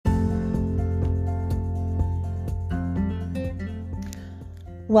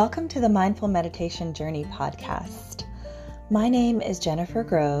Welcome to the Mindful Meditation Journey podcast. My name is Jennifer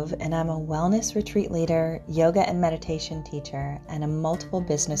Grove, and I'm a wellness retreat leader, yoga and meditation teacher, and a multiple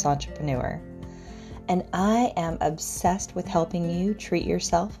business entrepreneur. And I am obsessed with helping you treat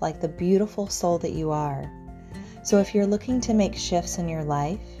yourself like the beautiful soul that you are. So if you're looking to make shifts in your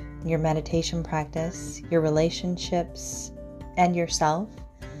life, your meditation practice, your relationships, and yourself,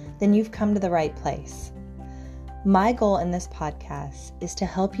 then you've come to the right place. My goal in this podcast is to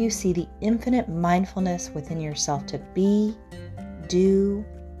help you see the infinite mindfulness within yourself to be, do,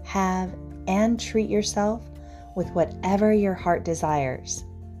 have, and treat yourself with whatever your heart desires.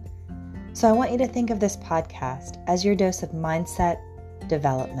 So I want you to think of this podcast as your dose of mindset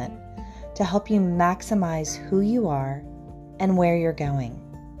development to help you maximize who you are and where you're going.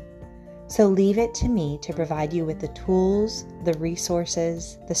 So leave it to me to provide you with the tools, the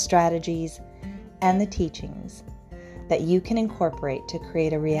resources, the strategies, and the teachings that you can incorporate to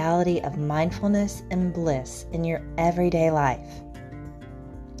create a reality of mindfulness and bliss in your everyday life.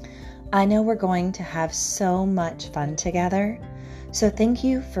 I know we're going to have so much fun together, so thank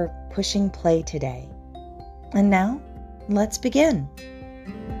you for pushing play today. And now, let's begin.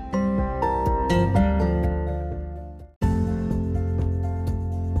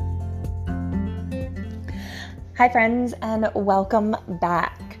 Hi friends, and welcome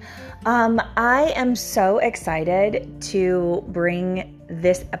back. I am so excited to bring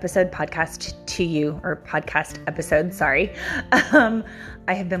this podcast to you, or podcast episode, sorry. I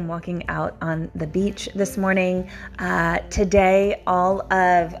have been walking out on the beach this morning. Today, all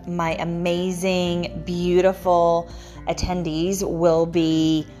of my amazing, beautiful attendees will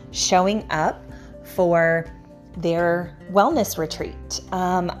be showing up for their wellness retreat.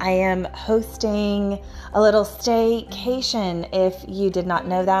 I am hosting a little staycation. If you did not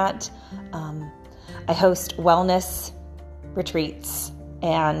know that, I host wellness retreats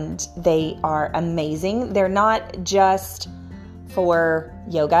and they are amazing. They're not just for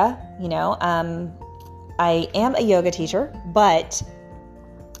yoga, I am a yoga teacher, but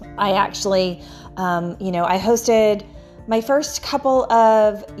I actually, I hosted my first couple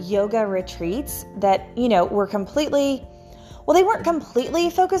of yoga retreats that, were they weren't completely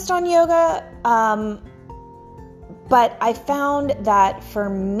focused on yoga, but I found that for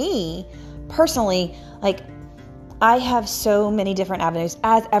me personally, I have so many different avenues,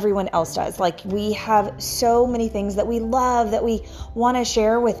 as everyone else does. We have so many things that we love, that we want to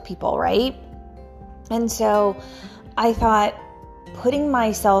share with people, right? And so I thought, putting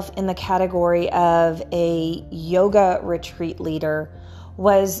myself in the category of a yoga retreat leader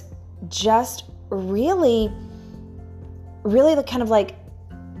was just really the kind of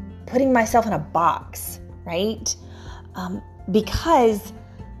putting myself in a box, right? Because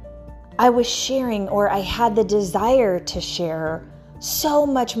I was sharing, or I had the desire to share so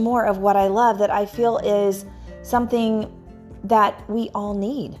much more of what I love that I feel is something that we all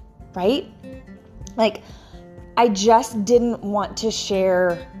need, right? I just didn't want to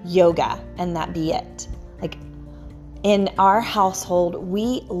share yoga and that be it. In our household,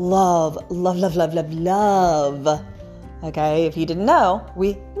 we love. Okay, if you didn't know,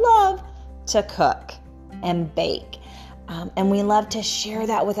 we love to cook and bake. And we love to share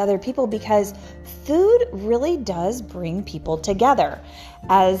that with other people because food really does bring people together.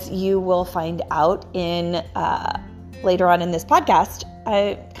 As you will find out in later on in this podcast,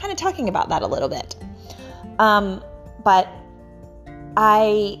 I'm kind of talking about that a little bit. But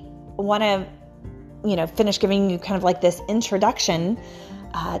I want to, finish giving you kind of this introduction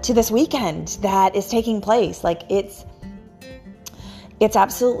to this weekend that is taking place. It's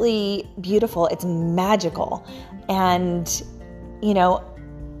absolutely beautiful. It's magical. And,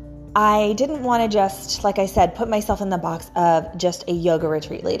 I didn't want to just, like I said, put myself in the box of just a yoga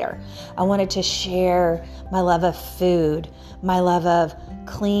retreat leader. I wanted to share my love of food, my love of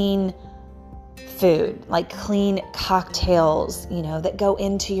clean food, clean cocktails, that go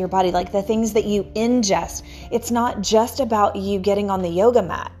into your body, the things that you ingest. It's not just about you getting on the yoga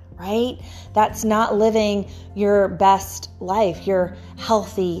mat, right? That's not living your best life, your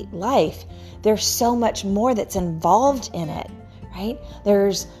healthy life. There's so much more that's involved in it, right?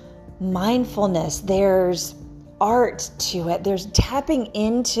 There's mindfulness, there's art to it, there's tapping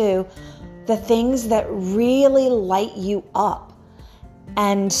into the things that really light you up.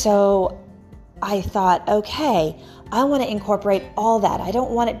 And so I thought, okay, I want to incorporate all that. I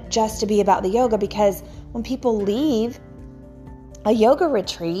don't want it just to be about the yoga, because when people leave a yoga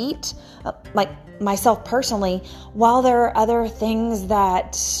retreat, like myself personally, while there are other things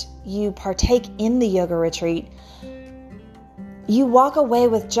that you partake in the yoga retreat, you walk away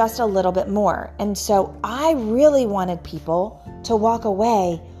with just a little bit more. And so I really wanted people to walk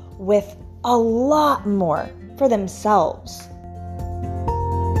away with a lot more for themselves.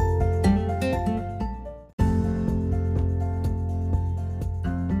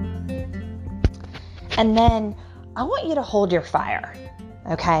 And then I want you to hold your fire,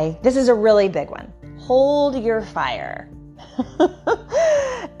 okay? This is a really big one. Hold your fire.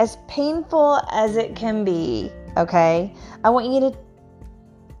 As painful as it can be, okay? I want you to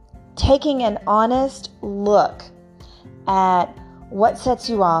taking an honest look at what sets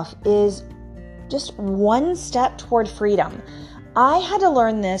you off is just one step toward freedom. I had to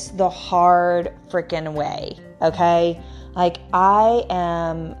learn this the hard freaking way, okay? Like, I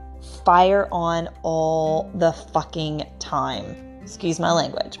am fire on all the fucking time. Excuse my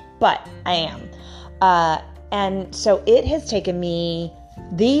language, but I am. And so it has taken me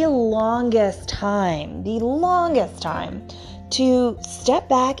the longest time to step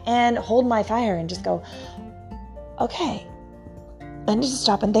back and hold my fire and just go, okay, I need to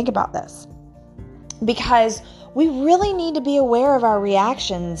stop and think about this. Because we really need to be aware of our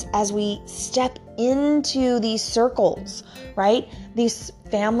reactions as we step into these circles, right? These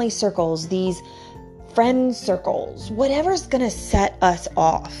family circles, these friend circles, whatever's going to set us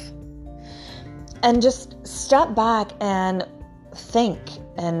off. And just step back and think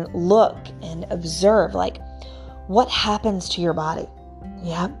and look and observe, like, what happens to your body?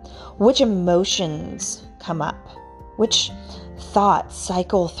 Yeah. Which emotions come up? Which thoughts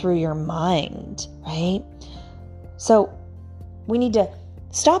cycle through your mind, right? So we need to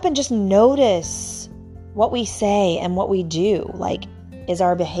stop and just notice what we say and what we do. Like, is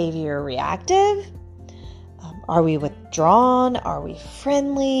our behavior reactive? Are we withdrawn? Are we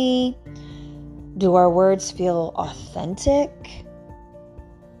friendly? Do our words feel authentic?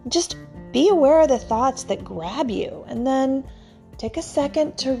 Just be aware of the thoughts that grab you, and then take a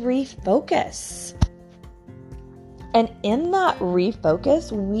second to refocus. And in that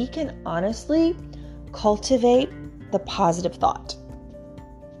refocus, we can honestly cultivate the positive thought.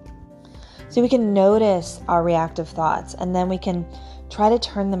 So we can notice our reactive thoughts, and then we can try to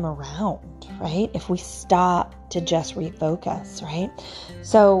turn them around, right? If we stop to just refocus, right?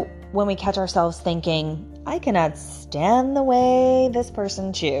 So when we catch ourselves thinking, I cannot stand the way this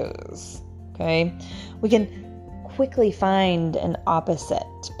person chews, okay? We can quickly find an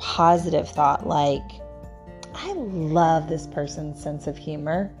opposite positive thought like, I love this person's sense of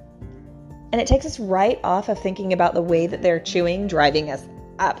humor. And it takes us right off of thinking about the way that they're chewing, driving us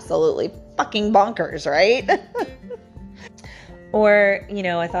absolutely fucking bonkers, right? Or,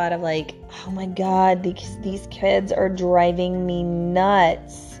 I thought of like, oh my God, these kids are driving me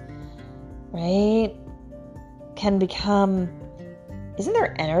nuts, right? Can become, isn't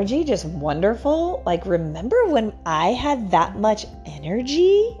their energy just wonderful? Like, remember when I had that much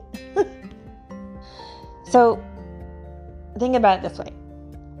energy? So think about it this way.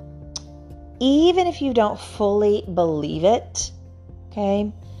 Even if you don't fully believe it,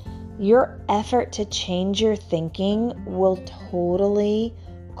 okay, your effort to change your thinking will totally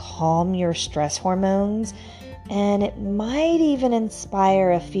calm your stress hormones, and it might even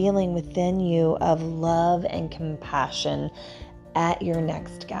inspire a feeling within you of love and compassion at your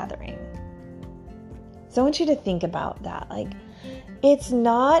next gathering. So I want you to think about that. Like, it's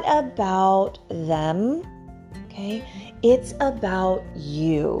not about them, okay? It's about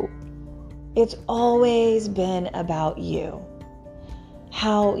you. It's always been about you.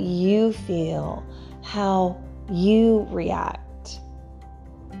 How you feel, how you react.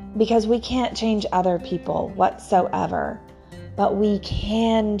 Because we can't change other people whatsoever, but we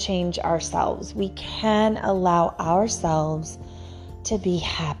can change ourselves. We can allow ourselves to be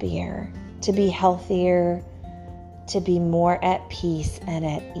happier, to be healthier, to be more at peace and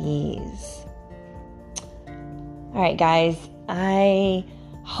at ease. All right, guys, I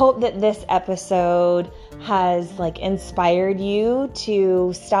hope that this episode has inspired you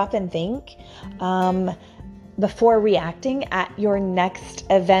to stop and think before reacting at your next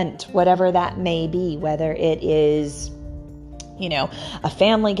event, whatever that may be, whether it is, a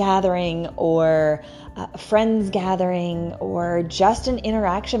family gathering or a friends gathering or just an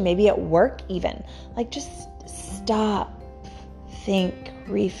interaction, maybe at work even. Just stop, think,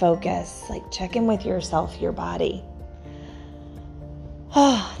 refocus, check in with yourself, your body.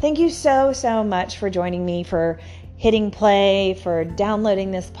 Oh, thank you so, so much for joining me, for hitting play, for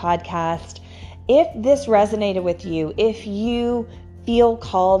downloading this podcast. If this resonated with you, if you feel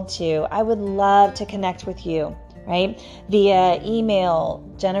called to, I would love to connect with you, right? Via email,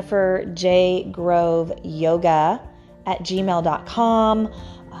 jenniferjgroveyoga@gmail.com.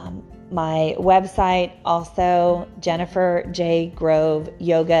 My website, also Jennifer J. Grove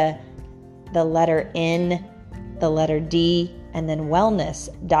Yoga, the letter N, the letter D, and then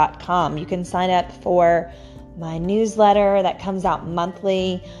wellness.com. You can sign up for my newsletter that comes out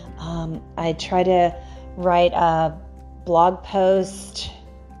monthly. I try to write a blog post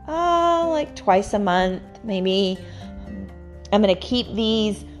like twice a month, maybe. I'm going to keep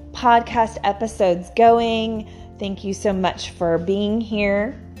these podcast episodes going. Thank you so much for being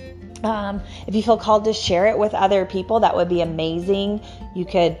here. If you feel called to share it with other people, that would be amazing. You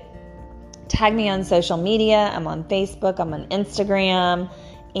could tag me on social media. I'm on Facebook. I'm on Instagram.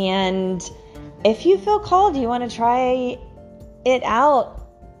 And if you feel called, you want to try it out,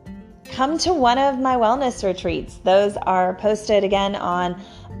 come to one of my wellness retreats. Those are posted again on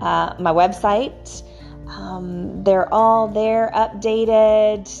my website. They're all there,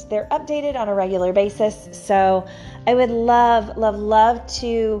 updated. They're updated on a regular basis. So I would love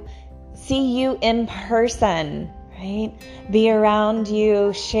to see you in person, right? Be around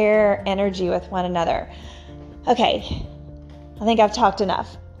you, share energy with one another. Okay, I think I've talked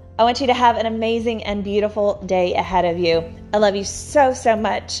enough. I want you to have an amazing and beautiful day ahead of you. I love you so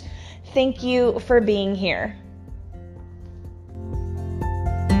much. Thank you for being here.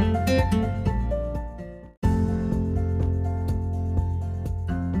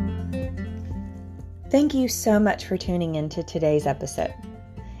 Thank you so much for tuning into today's episode.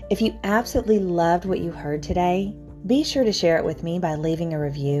 If you absolutely loved what you heard today, be sure to share it with me by leaving a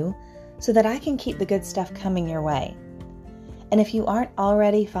review so that I can keep the good stuff coming your way. And if you aren't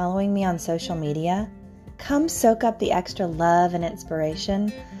already following me on social media, come soak up the extra love and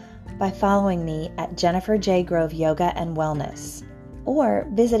inspiration by following me at Jennifer J. Grove Yoga and Wellness, or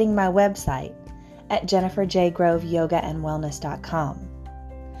visiting my website at jenniferjgroveyogaandwellness.com.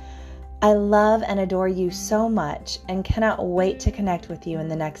 I love and adore you so much and cannot wait to connect with you in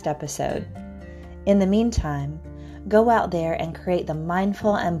the next episode. In the meantime, go out there and create the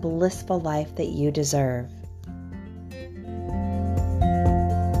mindful and blissful life that you deserve.